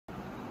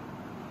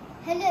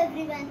Hello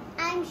everyone,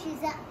 I'm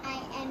Shiza.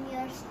 I am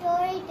your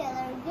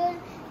storyteller girl.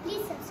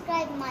 Please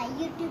subscribe my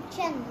YouTube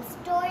channel,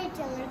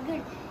 Storyteller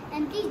Girl,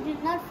 and please do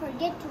not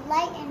forget to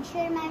like and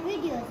share my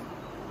videos.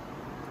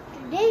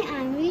 Today I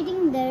am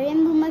reading The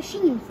Rainbow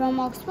Machine from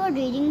Oxford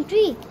Reading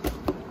Tree.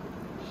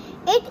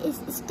 It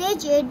is a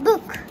stage 8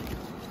 book.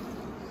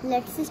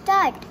 Let's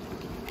start.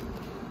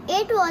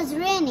 It was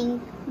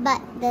raining,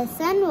 but the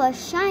sun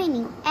was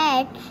shining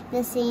at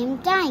the same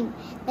time.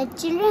 The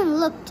children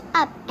looked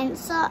up and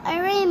saw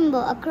a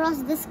rainbow across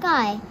the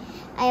sky.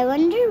 "I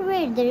wonder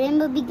where the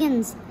rainbow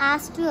begins,"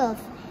 asked Biff,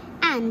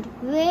 "and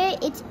where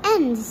it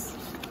ends."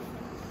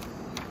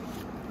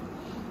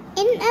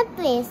 In a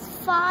place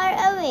far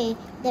away,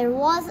 there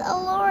was a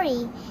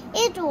lorry.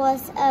 It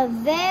was a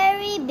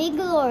very big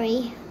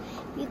lorry,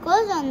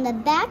 because on the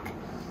back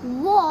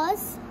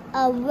was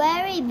a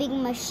very big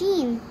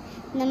machine.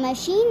 The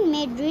machine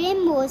made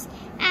rainbows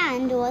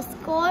and was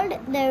called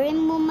the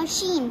Rainbow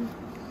Machine.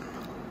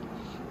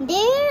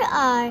 There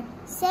are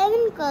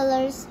 7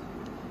 colors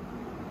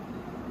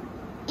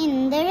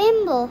in the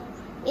rainbow.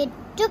 It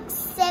took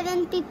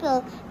 7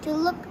 people to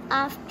look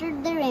after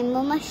the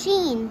rainbow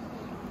machine.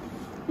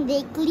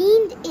 They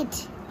cleaned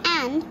it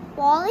and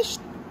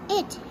polished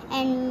it,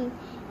 and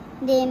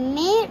they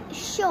made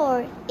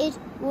sure it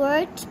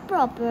worked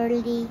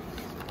properly.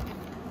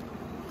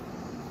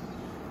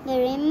 The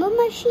rainbow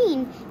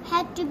machine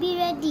had to be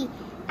ready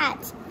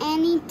at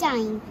any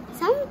time.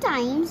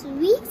 Sometimes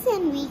weeks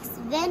and weeks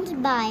went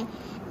by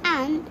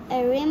and a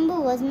rainbow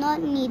was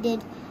not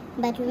needed.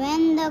 But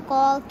when the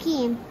call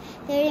came,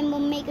 the rainbow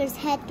makers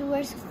had to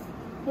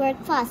work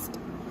fast.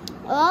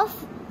 Off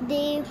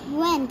they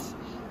went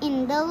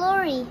in the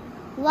lorry.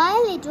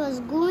 While it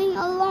was going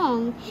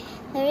along,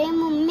 the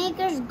rainbow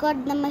makers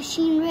got the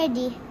machine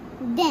ready.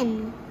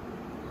 Then,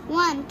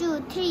 1, 2,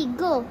 3,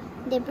 go!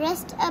 They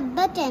pressed a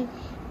button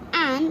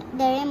and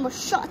the rainbow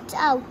shot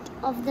out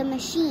of the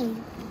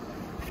machine.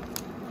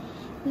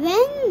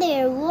 When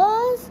there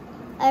was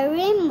a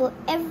rainbow,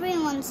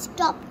 everyone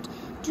stopped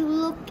to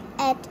look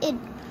at it.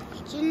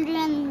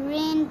 Children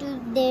ran to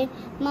their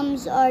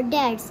mums or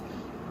dads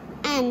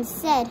and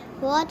said,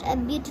 "What a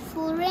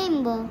beautiful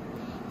rainbow!"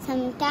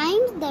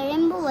 Sometimes the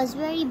rainbow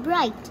was very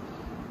bright,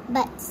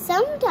 but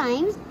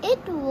sometimes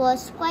it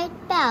was quite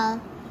pale.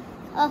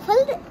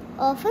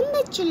 Often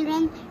the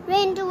children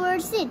ran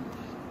towards it.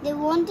 They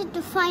wanted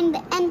to find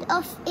the end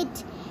of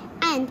it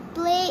and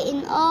play in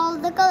all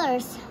the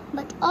colors,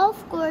 but of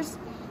course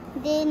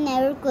they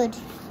never could.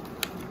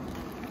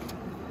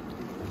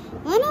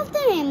 One of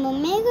the rainbow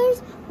makers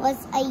was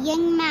a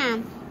young man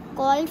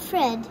called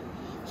Fred.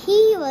 He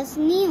was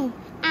new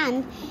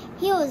and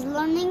he was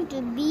learning to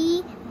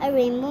be a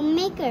rainbow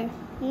maker.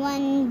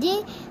 One day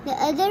the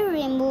other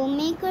rainbow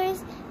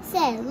makers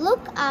said,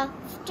 "Look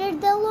after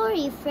the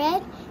lorry,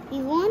 Fred. We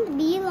won't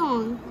be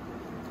long."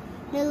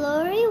 The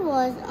lorry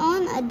was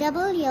on a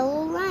double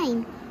yellow line.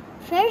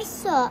 Fred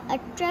saw a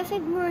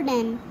traffic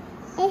warden.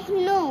 "Oh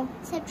no,"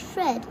 said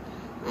Fred,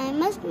 "I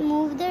must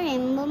move the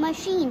rainbow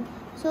machine."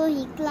 So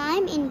he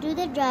climbed into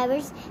the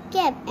driver's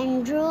cab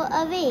and drove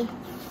away.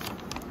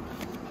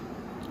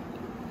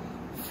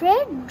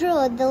 Fred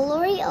drove the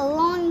lorry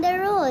along the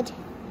road.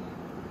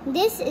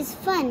 "This is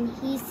fun,"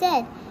 he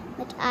said,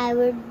 "but I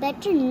would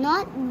better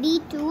not be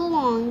too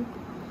long."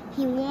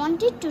 He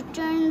wanted to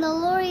turn the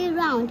lorry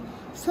around,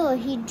 so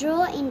he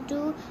drove into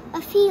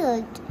a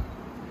field.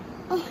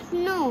 Oh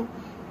no!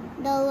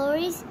 The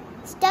lorry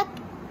stuck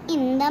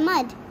in the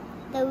mud.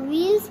 The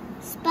wheels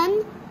spun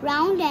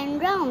round and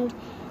round,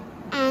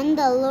 and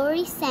the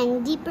lorry sank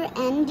deeper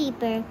and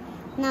deeper.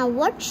 "Now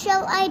what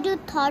shall I do?"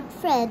 thought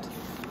Fred.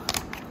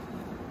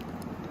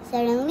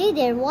 Suddenly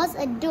there was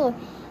a door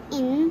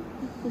in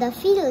the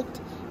field.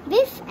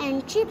 Biff and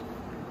Chip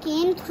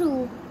came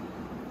through.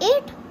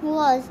 It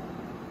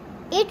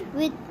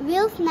with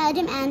Wilf,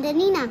 Madam, and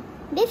Nina.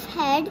 Biff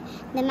had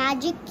the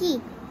magic key.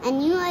 A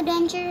new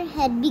adventure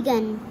had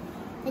begun.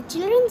 The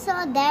children saw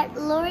that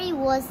lorry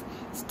was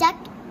stuck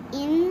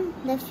in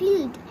the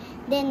field.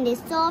 Then they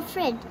saw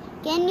Fred.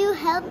 "Can you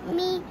help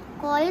me?"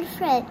 called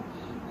Fred.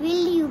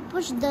 "Will you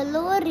push the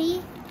lorry?"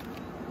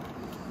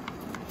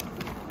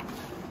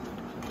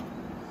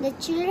 The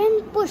children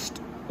pushed,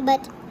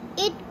 but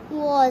it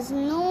was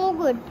no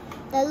good.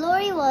 The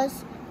lorry was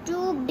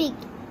too big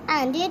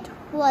and it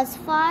was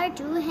far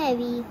too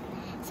heavy.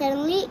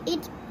 Suddenly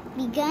it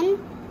began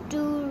to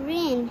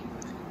rain.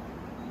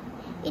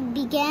 It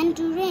began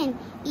to rain,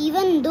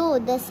 even though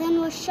the sun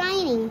was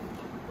shining.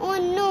 Oh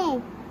no!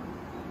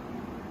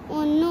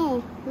 Oh no!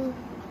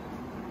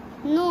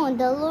 No,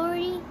 the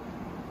lorry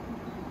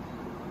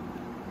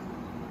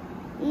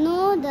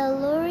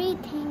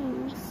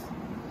things.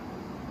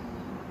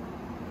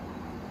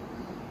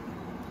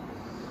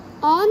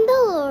 On the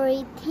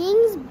lorry,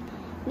 things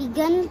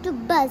began to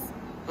buzz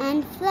and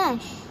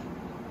flash.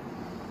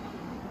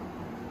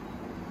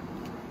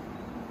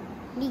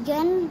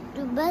 Began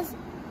to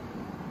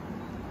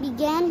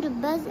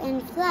buzz and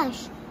flash.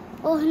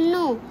 "Oh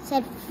no,"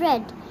 said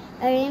Fred.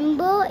 "A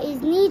rainbow is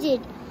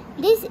needed.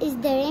 This is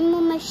the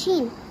rainbow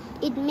machine.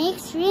 It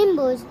makes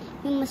rainbows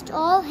You must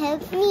all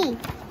help me.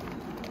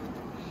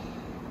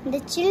 The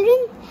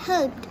children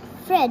helped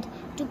Fred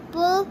to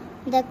pull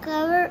the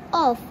cover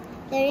off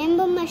the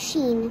rainbow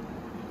machine.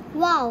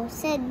 Wow,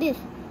 said Biff.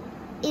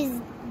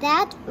 Is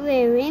that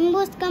where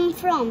rainbows come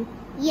from?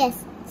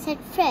 Yes, said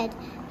Fred,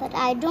 but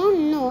I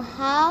don't know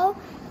how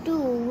to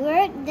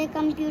work the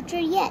computer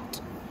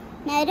yet.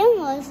 Madam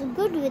was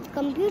good with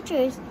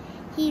computers.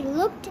 He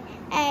looked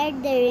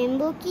at the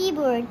rainbow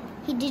keyboard.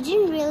 He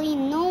didn't really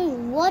know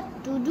what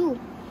to do,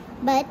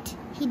 but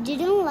he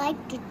didn't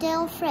like to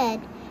tell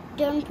Fred.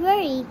 Don't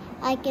worry,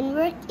 I can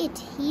work it,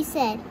 he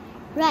said.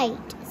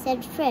 Right,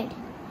 said Fred.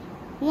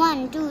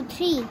 1, 2,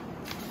 3.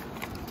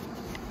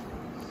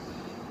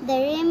 The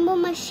rainbow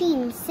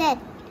machine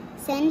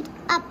sent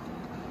up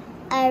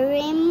a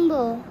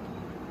rainbow.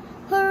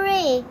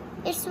 Hooray,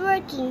 it's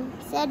working,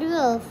 said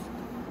Wolf.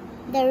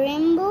 The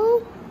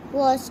rainbow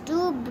was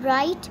too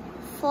bright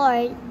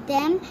for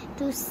them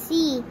to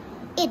see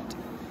it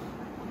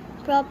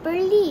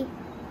properly,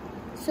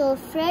 so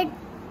Fred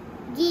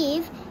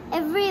gave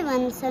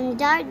everyone some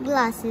dark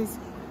glasses.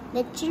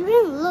 The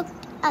children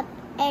looked up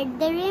at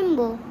the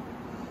rainbow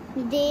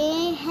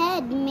they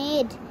had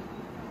made.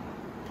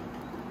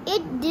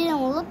 It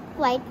didn't look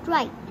quite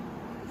right.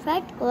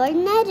 Fred called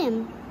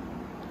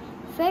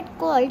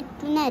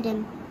to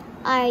Madam.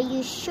 Are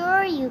you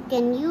sure you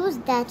can use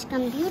that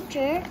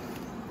computer?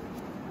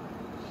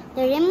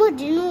 The rainbow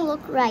didn't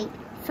look right.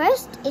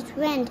 First it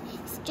went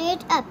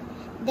straight up,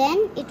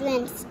 then it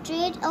went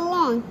straight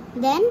along,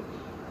 then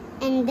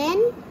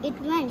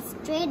it went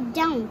straight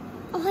down.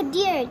 Oh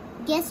dear,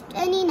 gasped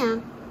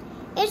Anina.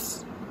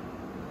 It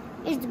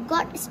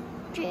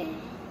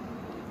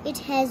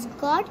has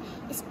got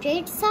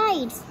straight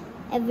sides.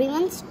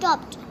 Everyone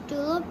stopped to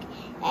look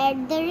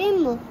at the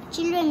rainbow.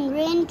 Children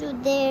ran to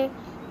their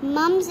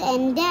mums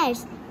and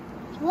dads.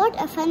 What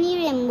a funny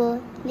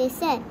rainbow, they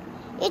said.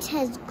 It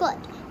has got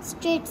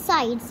straight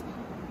sides.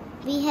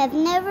 We have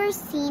never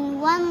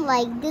seen one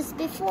like this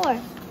before.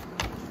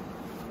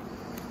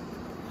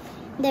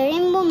 The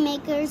rainbow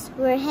makers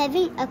were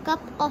having a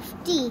cup of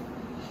tea.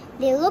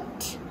 They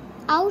looked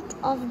out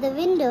of the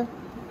window.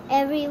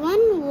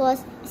 Everyone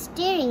was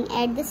staring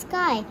at the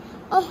sky.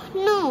 Oh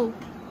no,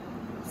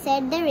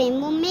 said the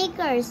rainbow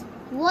makers.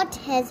 What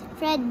has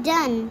Fred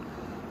done?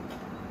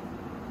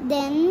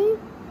 Then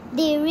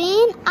they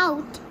ran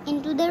out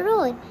into the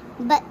road,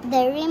 but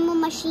the rainbow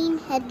machine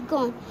had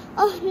gone.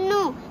 Oh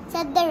no,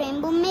 said the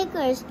rainbow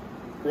makers.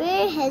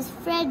 Where has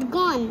Fred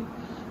gone?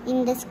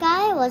 In the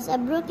sky was a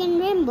broken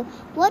rainbow.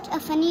 What a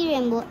funny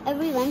rainbow,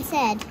 everyone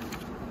said.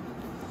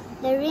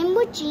 The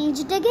rainbow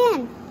changed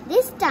again.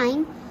 This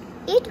time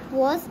it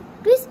was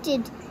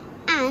twisted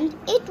and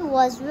it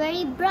was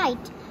very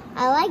bright.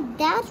 I like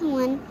that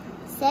one,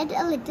 said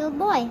a little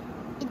boy.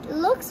 It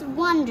looks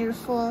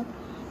wonderful.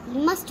 We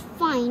must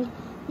find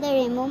the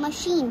rainbow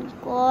machine,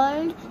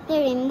 called the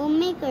rainbow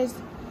makers.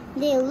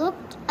 They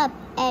looked up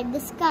at the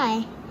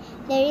sky.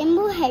 The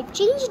rainbow had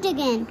changed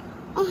again.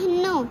 Oh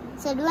no,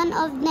 said one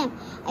of them.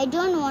 I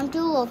don't want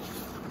to look.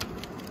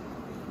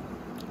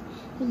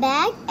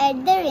 Back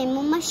at the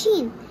rainbow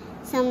machine.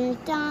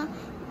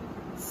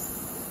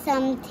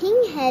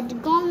 Something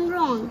had gone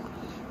wrong.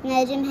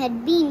 Madam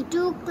had been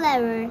too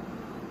clever.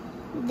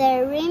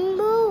 The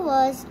rainbow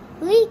was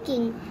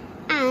leaking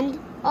and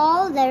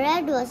all the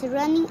red was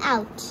running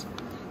out.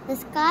 The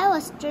sky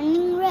was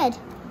turning red.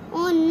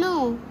 Oh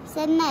no,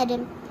 said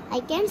Madam. I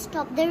can't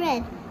stop the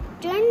red.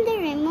 Turn the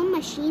rainbow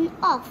machine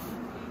off.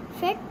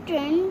 Fred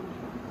turned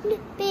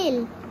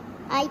pale.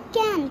 I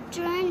can't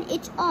turn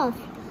it off,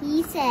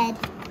 he said.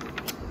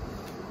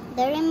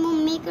 The rainbow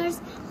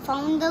makers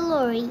found the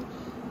lorry.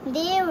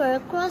 They were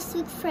cross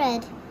with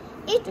Fred.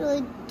 It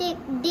will take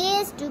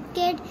days to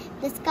get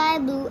the sky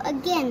blue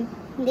again,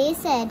 they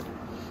said.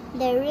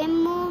 The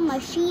rainbow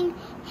machine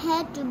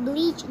had to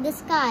bleach the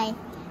sky.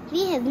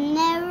 We have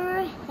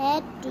never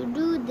had to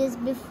do this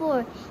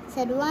before,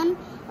 said one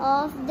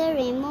of the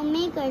rainbow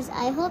makers.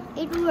 I hope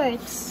it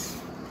works.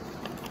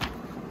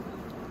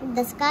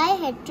 The sky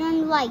had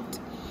turned white.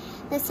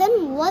 The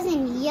sun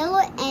wasn't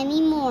yellow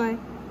anymore.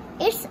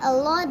 It's a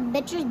lot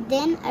better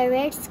than a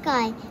red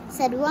sky,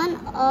 said one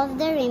of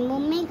the rainbow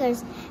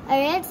makers.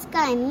 A red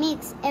sky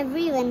makes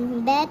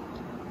everyone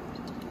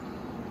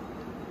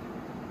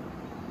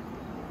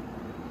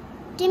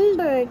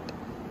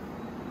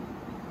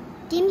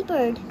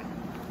tempered.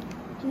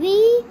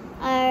 We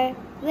are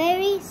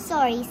very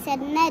sorry,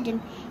 said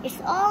Madam.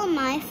 It's all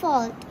my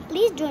fault.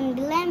 Please don't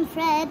blame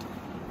Fred.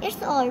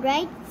 It's all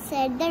right,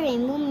 said the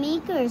rainbow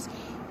makers.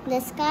 The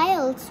sky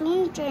will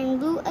soon turn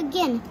blue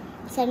again.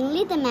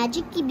 Suddenly the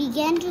magic key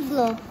began to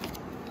glow.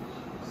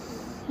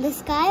 The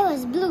sky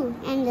was blue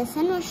and the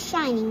sun was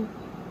shining.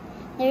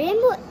 The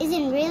rainbow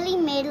isn't really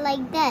made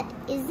like that,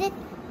 is it?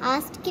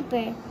 Asked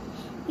Kipper.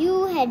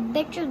 You had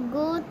better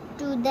go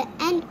to the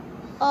end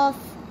of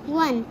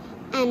one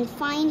and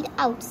find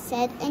out,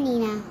 said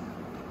Anina.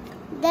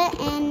 The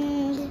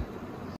end.